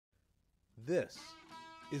This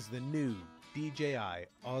is the new DJI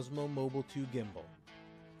OSMO Mobile 2 Gimbal.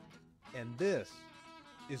 And this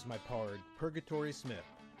is my powered Purgatory Smith.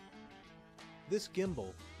 This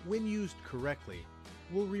gimbal, when used correctly,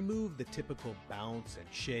 will remove the typical bounce and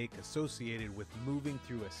shake associated with moving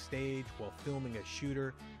through a stage while filming a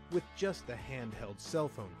shooter with just a handheld cell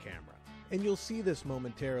phone camera. And you'll see this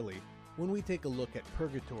momentarily when we take a look at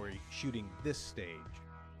Purgatory shooting this stage.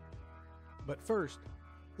 But first,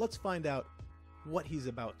 let's find out what he's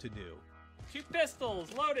about to do. 2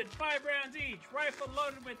 pistols loaded, 5 rounds each. Rifle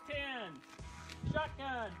loaded with 10.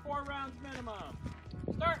 Shotgun, 4 rounds minimum.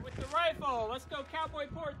 Start with the rifle. Let's go Cowboy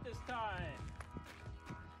port this time.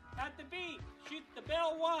 At the beat, shoot the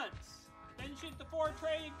bell once. Then shoot the 4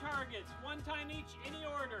 trailing targets, 1 time each, any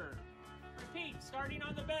order. Repeat, starting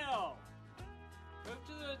on the bell. Move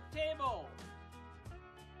to the table.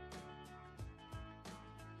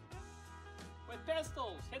 With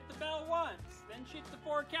pistols, hit the bell once, then shoot the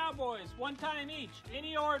 4 cowboys, 1 time each,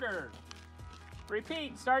 any order.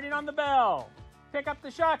 Repeat, starting on the bell. Pick up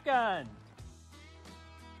the shotgun.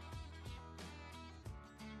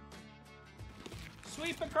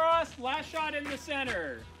 Sweep across, last shot in the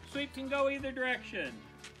center. Sweep can go either direction.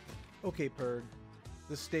 Okay, Purg,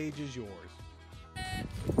 the stage is yours.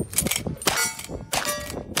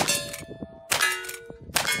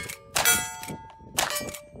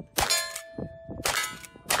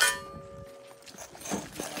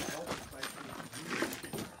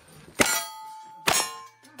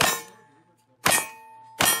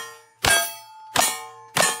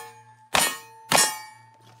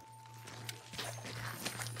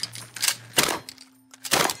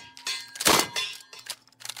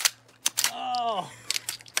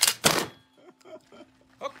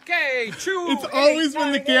 Okay, chew. It's always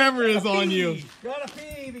when the camera is on you. Gotta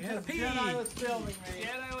pee because Jedi was filming me.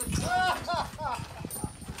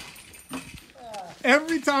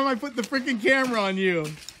 Every time I put the freaking camera on you.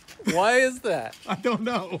 Why is that? I don't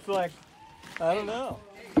know. It's like, I don't know.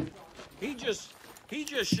 He just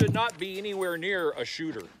should not be anywhere near a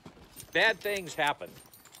shooter. Bad things happen.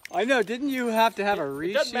 I know. Didn't you have to have a reshoot?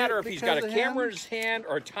 It doesn't matter if he's got a because of camera in him? his hand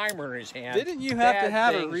or a timer in his hand. Didn't you have to Bad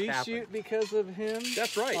have a things reshoot happen. because of him?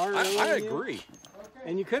 That's right. Our I earlier? agree.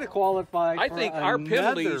 And you could have qualified I for think our another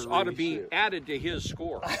penalties ought to be reshoot. added to his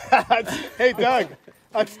score. Hey, Doug,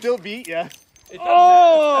 I'd still beat you.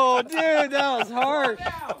 Oh, dude, that was harsh.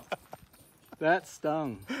 That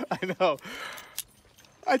stung. I know.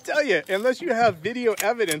 I tell you, unless you have video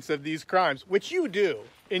evidence of these crimes, which you do,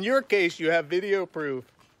 in your case, you have video proof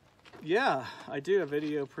Yeah, I do have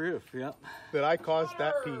video proof. Yep. that I caused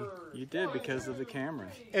that pee. You did because of the camera.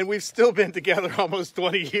 And we've still been together almost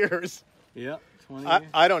 20 years. Yep. 20 I, years.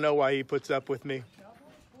 I don't know why he puts up with me.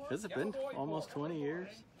 Has it been almost 20 years?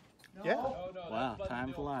 Yeah. Wow,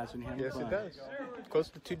 time flies when you're having Yes, fun. it does. Close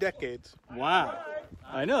to 2 decades. Wow.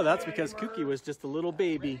 I know, that's because Kookie was just a little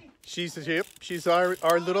baby. She's our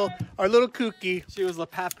little Kookie. She was a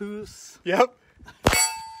papoose. Yep. All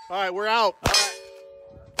right, we're out.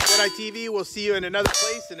 Jedi TV, we'll see you in another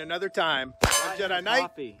place in another time. On Jedi Night.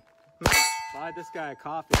 Coffee. Buy this guy a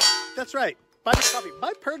coffee. That's right. Buy the coffee.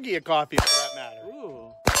 Buy Purgy a coffee for that matter.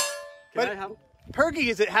 Ooh. But I have... Purgy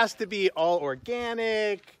it has to be all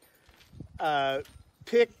organic,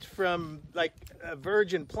 picked from like a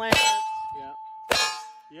virgin plant. Yeah.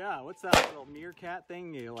 Yeah, what's that little meerkat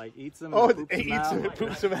thing? You like eats them Oh, and poops it them eats out? them, it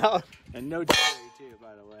poops them out. And no dairy too,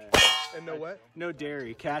 by the way. And no what? No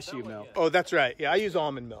dairy, cashew milk. Oh, that's right. Yeah, I use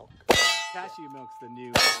almond milk. Cashew milk's the new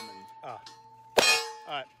almond. All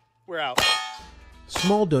right, we're out.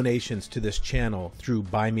 Small donations to this channel through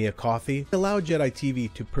Buy Me a Coffee allow Jedi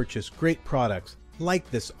TV to purchase great products like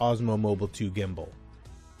this OSMO Mobile 2 gimbal.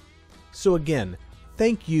 So again,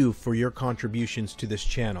 thank you for your contributions to this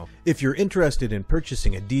channel. If you're interested in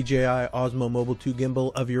purchasing a DJI OSMO Mobile 2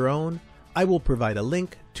 gimbal of your own, I will provide a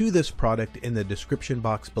link to this product in the description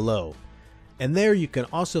box below. And there you can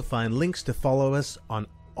also find links to follow us on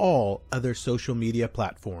all other social media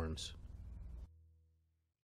platforms.